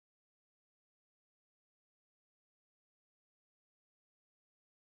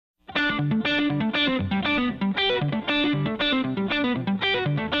Academy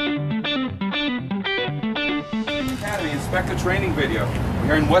Inspector Training video. We're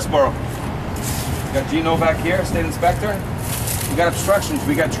here in Westborough. We got Gino back here, State Inspector. We got obstructions,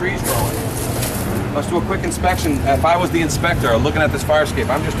 we got trees growing. Let's do a quick inspection. If I was the inspector looking at this fire escape,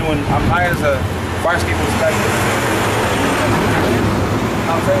 I'm hired as a fire escape inspector.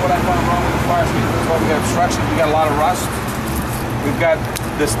 I'll tell you what I found wrong with the fire escape. First of all, we got obstructions, we got a lot of rust. We've got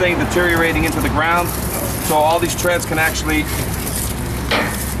this thing deteriorating into the ground. So all these treads can actually, you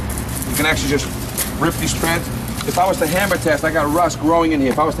can actually just rip these treads. If I was to hammer test, I got rust growing in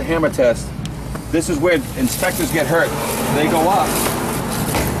here. If I was to hammer test, this is where inspectors get hurt. They go up,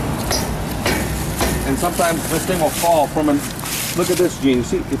 and sometimes this thing will fall from an, look at this, Gene.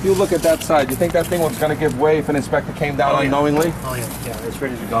 See, if you look at that side, you think that thing was going to give way if an inspector came down unknowingly? Oh yeah, yeah, it's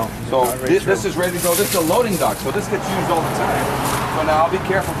ready to go. So this is ready to go. This is a loading dock, so this gets used all the time. So now I'll be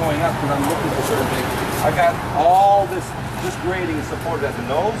careful going up because I'm looking for certain things. I got all this grading is supported at the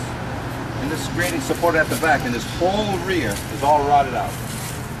nose, and this grading is supported at the back, and this whole rear is all rotted out.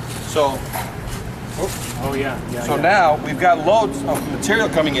 So, oh yeah, yeah. So now we've got loads of material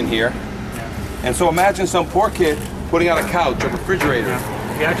coming in here, and so imagine some poor kid putting out a couch, a refrigerator,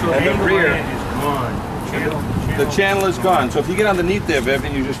 the actual and the rear is gone. The channel is gone. So if you get underneath there, Viv,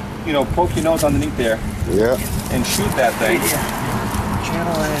 and you just poke your nose underneath there, and shoot that thing.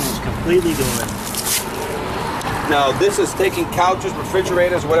 Channel end is completely gone. Now this is taking couches,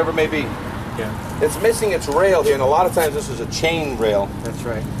 refrigerators, whatever it may be. Yeah. It's missing its rail here, and a lot of times this is a chain rail. That's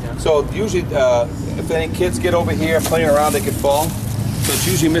right. Yeah. So usually, if any kids get over here playing around, they could fall. So it's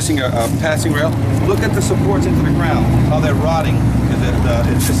usually missing a passing rail. Look at the supports into the ground, how they're rotting, because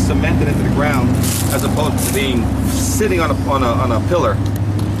it's just cemented into the ground as opposed to being sitting on a pillar.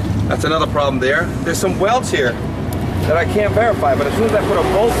 That's another problem there. There's some welds here that I can't verify, but as soon as I put a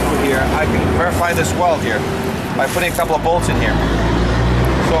bolt through here, I can verify this weld here by putting a couple of bolts in here.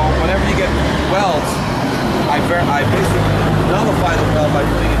 So whenever you get welds, I basically nullify the weld by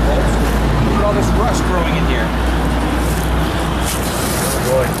putting in bolts. Look at all this rust growing in here.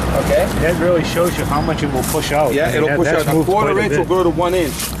 Boy. Okay. That really shows you how much it will push out. Yeah, it'll push out. A quarter inch will go to 1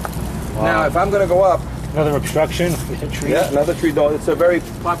 inch. Wow. Now, if I'm going to go up, another obstruction. Yeah, another tree. It's a very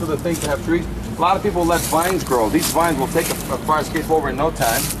popular thing to have trees. A lot of people let vines grow. These vines will take a fire escape over in no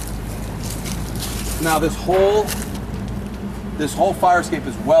time. Now, this whole fire escape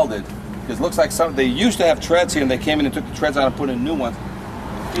is welded because it looks like they used to have treads here, and they came in and took the treads out and put in new ones.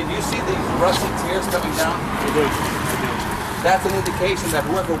 Do you see these rusty tears coming down? I do. That's an indication that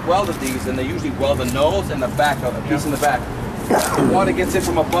whoever welded these, and they usually weld the nose and the back of a piece in the back. The water gets in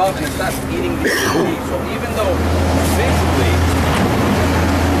from above and it starts eating these trees. So even though visually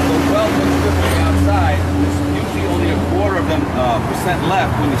the weld looks good from the outside, there's usually only a quarter of them percent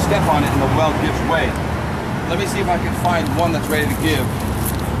left when you step on it and the weld gives way. Let me see if I can find one that's ready to give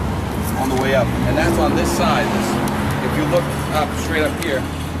on the way up. And that's on this side. If you look up, straight up here,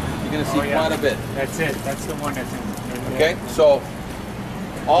 you're going to see quite a bit. That's it. That's the one that's in. Okay, so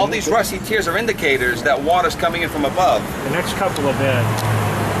all these rusty tears are indicators that water's coming in from above. The next couple of beds.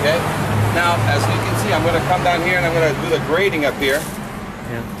 Okay, now as you can see, I'm going to come down here and I'm going to do the grading up here.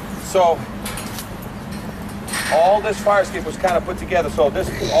 Yeah. So all this fire escape was kind of put together. So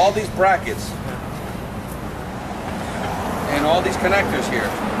all these brackets and all these connectors here.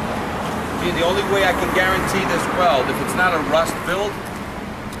 Gee, the only way I can guarantee this weld, if it's not a rust build,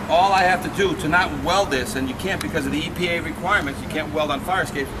 all I have to do to not weld this, and you can't because of the EPA requirements, you can't weld on fire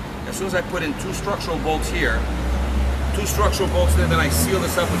escapes. As soon as I put in 2 structural bolts here, 2 structural bolts there, then I seal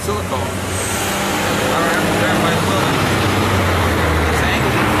this up with silicone. I don't have to verify the welding. This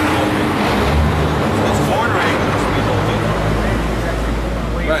angle needs to be bolted. This corner angle needs to be bolted.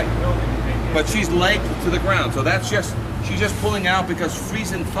 Right. But she's legged to the ground, so that's she's just pulling out because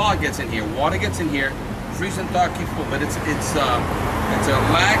freeze and thaw gets in here. Water gets in here, freeze and thaw keeps pulling, but it's a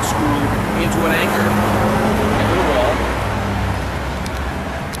lag screw into an anchor into the wall.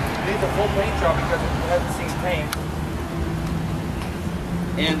 It needs a full paint job because it hasn't seen paint.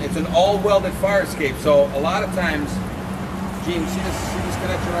 And it's an all welded fire escape, so a lot of times, Gene, see this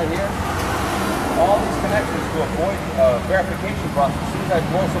connection right here? All these connections to avoid verification process. As soon as I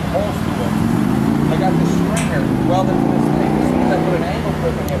blow some holes through them, I got this stringer welded to this thing. As soon as I put an angle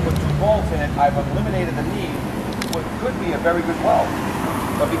clip in here, put 2 bolts in it, I've eliminated the need for what could be a very good weld.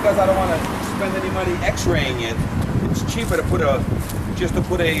 But because I don't want to spend any money x-raying it, it's cheaper to put a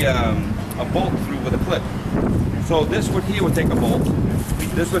bolt through with a clip. So this would here would take a bolt.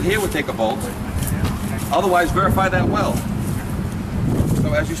 This would here would take a bolt. Otherwise, verify that weld.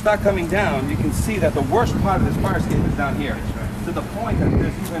 So as you start coming down, you can see that the worst part of this fire escape is down here. to the point that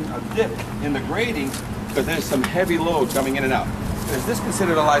there's even a dip in the grading because there's some heavy load coming in and out. Is this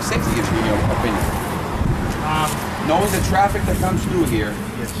considered a life safety issue in your opinion? Knowing the traffic that comes through here,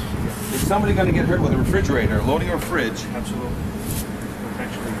 Yes. is somebody going to get hurt with a refrigerator, loading a fridge, Absolutely.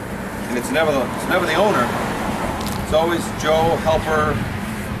 Eventually. and it's never the owner. It's always Joe, helper.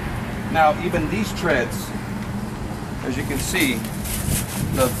 Now, even these treads, as you can see,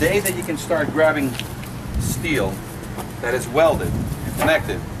 the day that you can start grabbing steel that is welded and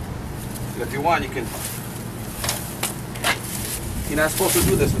connected, if you want, you can. You're not supposed to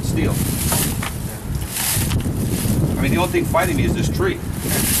do this with steel. I mean, the only thing fighting me is this tree.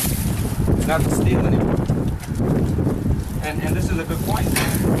 It's not the steel anymore. And this is a good point.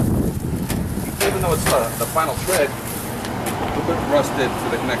 Even though it's the final tread, look what rust did to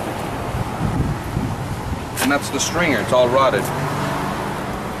the connector. And that's the stringer, it's all rotted.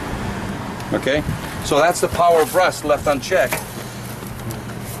 Okay? So that's the power of rust left unchecked.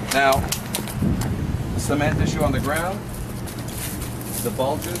 Now, the cement issue on the ground, the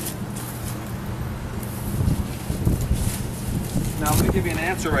bulges. Now I'm going to give you an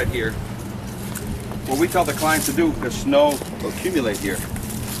answer right here. What we tell the client to do, because snow will accumulate here.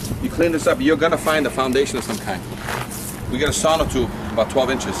 You clean this up, you're going to find a foundation of some kind. We get a sauna tube, about 12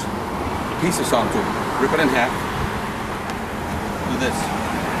 inches. A piece of sauna tube. Rip it in half. Do this.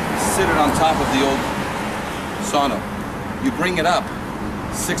 Sit it on top of the old sauna. You bring it up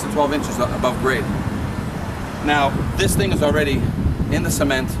 6 to 12 inches above grade. Now, this thing is already in the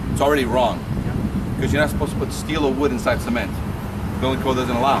cement. It's already wrong. Because you're not supposed to put steel or wood inside cement. Building code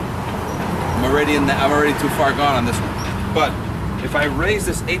doesn't allow. I'm already too far gone on this one. But if I raise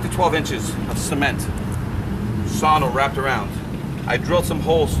this 8 to 12 inches of cement, sauna wrapped around, I drilled some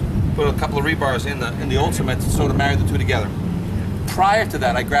holes, put a couple of rebars in the old cement to sort of marry the two together. Prior to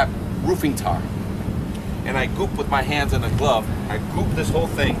that, I grabbed roofing tar, and I goop with my hands in a glove. I goop this whole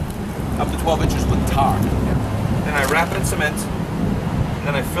thing up to 12 inches with tar. Then I wrap it in cement, and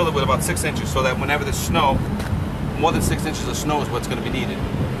then I fill it with about 6 inches so that whenever there's snow, more than 6 inches of snow is what's going to be needed.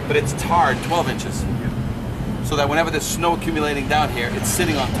 But it's tarred 12 inches. So that whenever there's snow accumulating down here, it's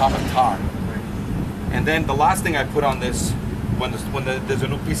sitting on top of tar. And then the last thing I put on this, when there's a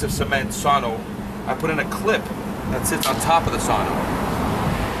new piece of cement, sono, I put in a clip that sits on top of the sono.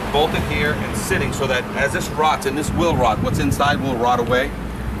 Bolted here and sitting so that as this rots, and this will rot, what's inside will rot away,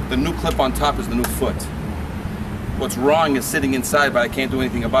 the new clip on top is the new foot. What's wrong is sitting inside, but I can't do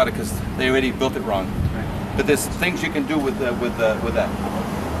anything about it because they already built it wrong. But there's things you can do with that.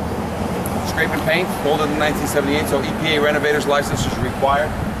 Scrape and paint, older than 1978, so EPA renovator's license is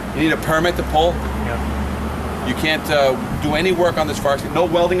required. You need a permit to pull. Yeah. You can't do any work on this fire escape. No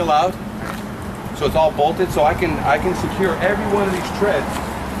welding allowed. So it's all bolted. So I can secure every one of these treads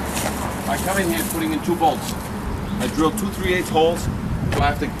by coming here and putting in 2 bolts. I drilled 2 3/8 holes. Do I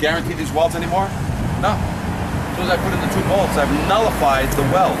have to guarantee these welds anymore? No. As soon as I put in the 2 bolts, I've nullified the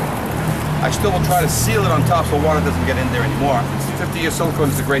weld. I still will try to seal it on top so water doesn't get in there anymore. 50-year silicone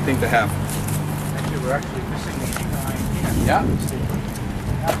is a great thing to have. Actually, we're actually missing the behind here. Yeah.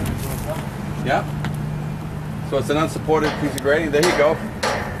 Yeah. So it's an unsupported piece of grading. There you go.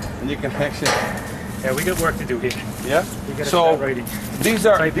 And you can actually. Yeah, we got work to do here. Yeah. We got to So start writing. these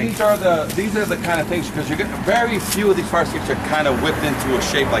are the kind of things, because you get very few of these fire escapes are kind of whipped into a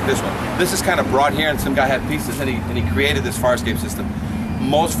shape like this one. This is kind of brought here, and some guy had pieces, and he created this fire escape system.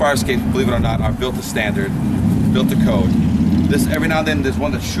 Most fire escapes, believe it or not, are built to standard, built to code. This, every now and then, there's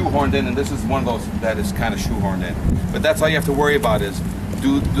one that's shoehorned in, and this is one of those that is kind of shoehorned in. But that's all you have to worry about is,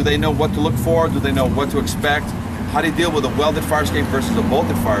 do they know what to look for? Do they know what to expect? How do you deal with a welded fire escape versus a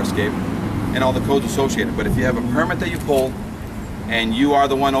bolted fire escape? And all the codes associated. But if you have a permit that you pull, and you are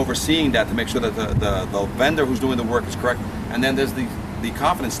the one overseeing that to make sure that the vendor who's doing the work is correct, and then there's the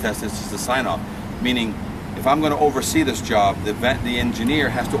confidence test, this is the sign-off, meaning if I'm going to oversee this job, the engineer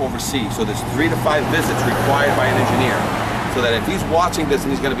has to oversee. So there's 3 to 5 visits required by an engineer. So that if he's watching this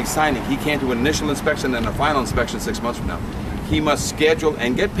and he's going to be signing, he can't do an initial inspection and a final inspection 6 months from now. He must schedule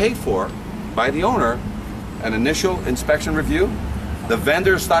and get paid for by the owner an initial inspection review. The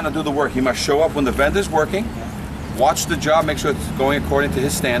vendor is starting to do the work. He must show up when the vendor's working, watch the job, make sure it's going according to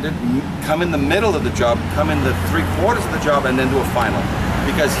his standard, come in the middle of the job, come in the 3/4 of the job, and then do a final.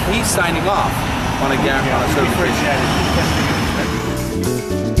 Because he's signing off on a certification.